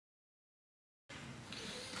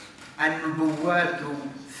النبوات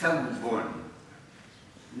ثوب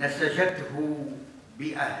نسجته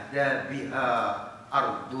بأهدابها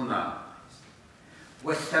أرضنا،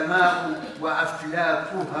 والسماء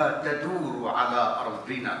وأفلاكها تدور على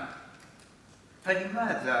أرضنا،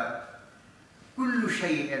 فلماذا كل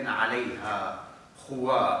شيء عليها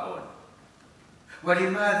خواء؟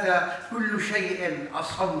 ولماذا كل شيء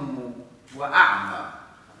أصم وأعمى؟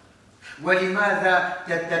 ولماذا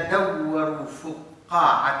تتدور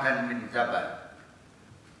فقاعة من زبل؟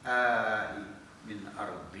 من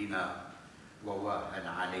أرضنا وواها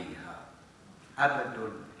عليها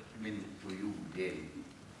أبد من قيود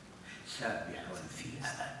سابح في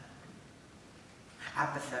أبد.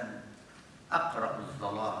 عبثا أقرأ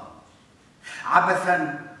الظلام،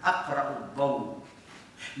 عبثا أقرأ الضوء،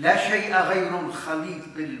 لا شيء غير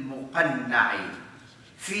الخليط المقنع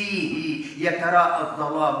فيه يتراءى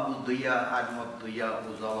الظلام ضياء والضياء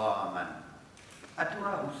ظلاما.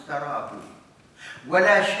 أتراه السراب،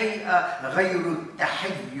 ولا شيء غير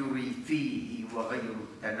التحير فيه وغير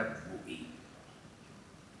التنبؤ،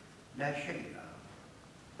 لا شيء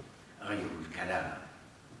غير الكلام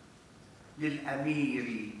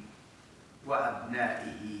للأمير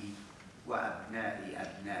وأبنائه وأبناء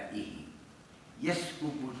أبنائه.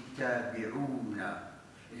 يسكب التابعون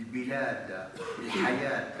البلاد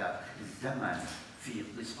الحياة الزمن في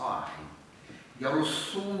قصاح،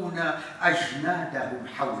 يرصون أجنادهم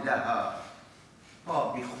حولها،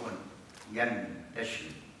 طابخ ينتشي،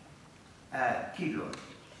 آكل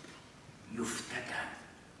يفتتن،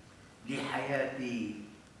 لحياتي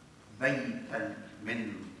بيتا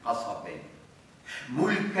من قصب،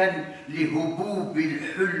 ملكا لهبوب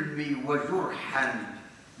الحلم وجرحا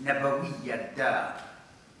نبوي الداء،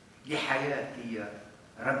 لحياتي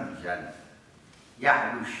رمزا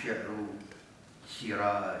يعلو الشعر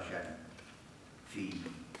سراجا في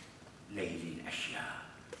ليل الأشياء.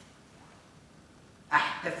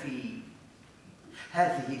 أحتفي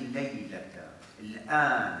هذه الليلة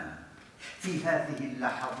الآن في هذه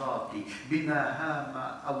اللحظات بما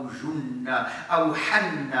هام أو جن أو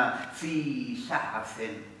حن في سعف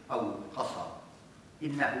أو قصب.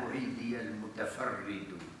 إنه عيدي المتفرد،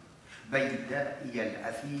 بيدائي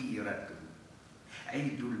الأثيرة،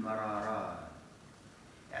 عيد المرارات،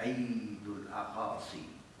 عيد الأقاصي،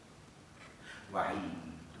 وعيد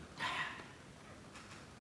التحت.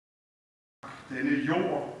 Denne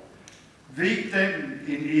jord, ved den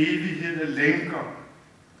en evighed af lænker,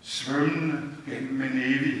 svømmende gennem en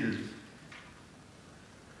evighed.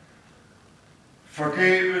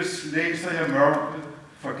 Forgæves læser jeg mørket,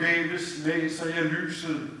 forgæves læser jeg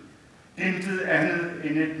lyset, intet andet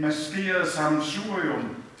end et maskeret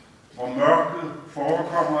sammensurium, hvor mørket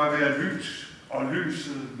forekommer at være lys og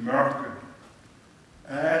lyset mørke.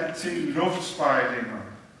 Er alting luftspejlinger.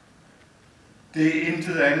 Det er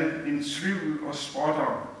intet andet end tvivl og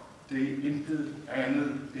spotter. Det er intet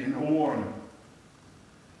andet end ordene.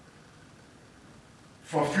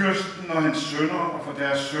 For fyrsten og hans sønner og for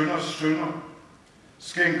deres sønners sønner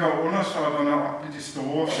skænker undersåtterne op i de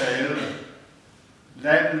store fade,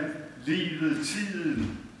 landet, livet,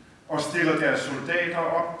 tiden, og stiller deres soldater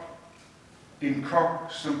op. En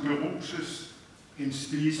kok, som beruses, en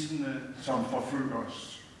spisende, som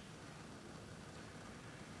forføres.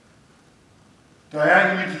 Der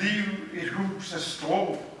er i mit liv et hus af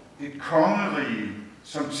strå, et kongerige,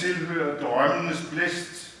 som tilhører drømmenes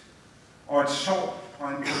blæst, og et sår fra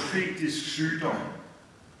en profetisk sygdom.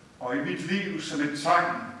 Og i mit liv som et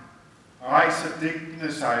tegn rejser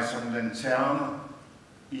digtene sig som lanterner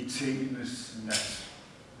i tingenes nat.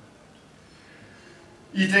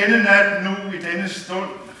 I denne nat nu, i denne stund,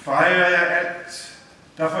 fejrer jeg alt,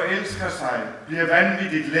 der forelsker sig, bliver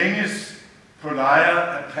vanvittigt længes på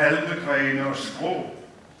lejre af palmegrene og strå.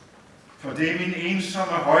 For det er min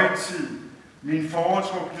ensomme højtid, min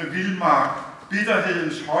foretrukne vildmark,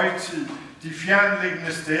 bitterhedens højtid, de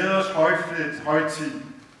fjernliggende steders højtid,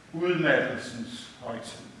 udmattelsens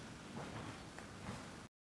højtid.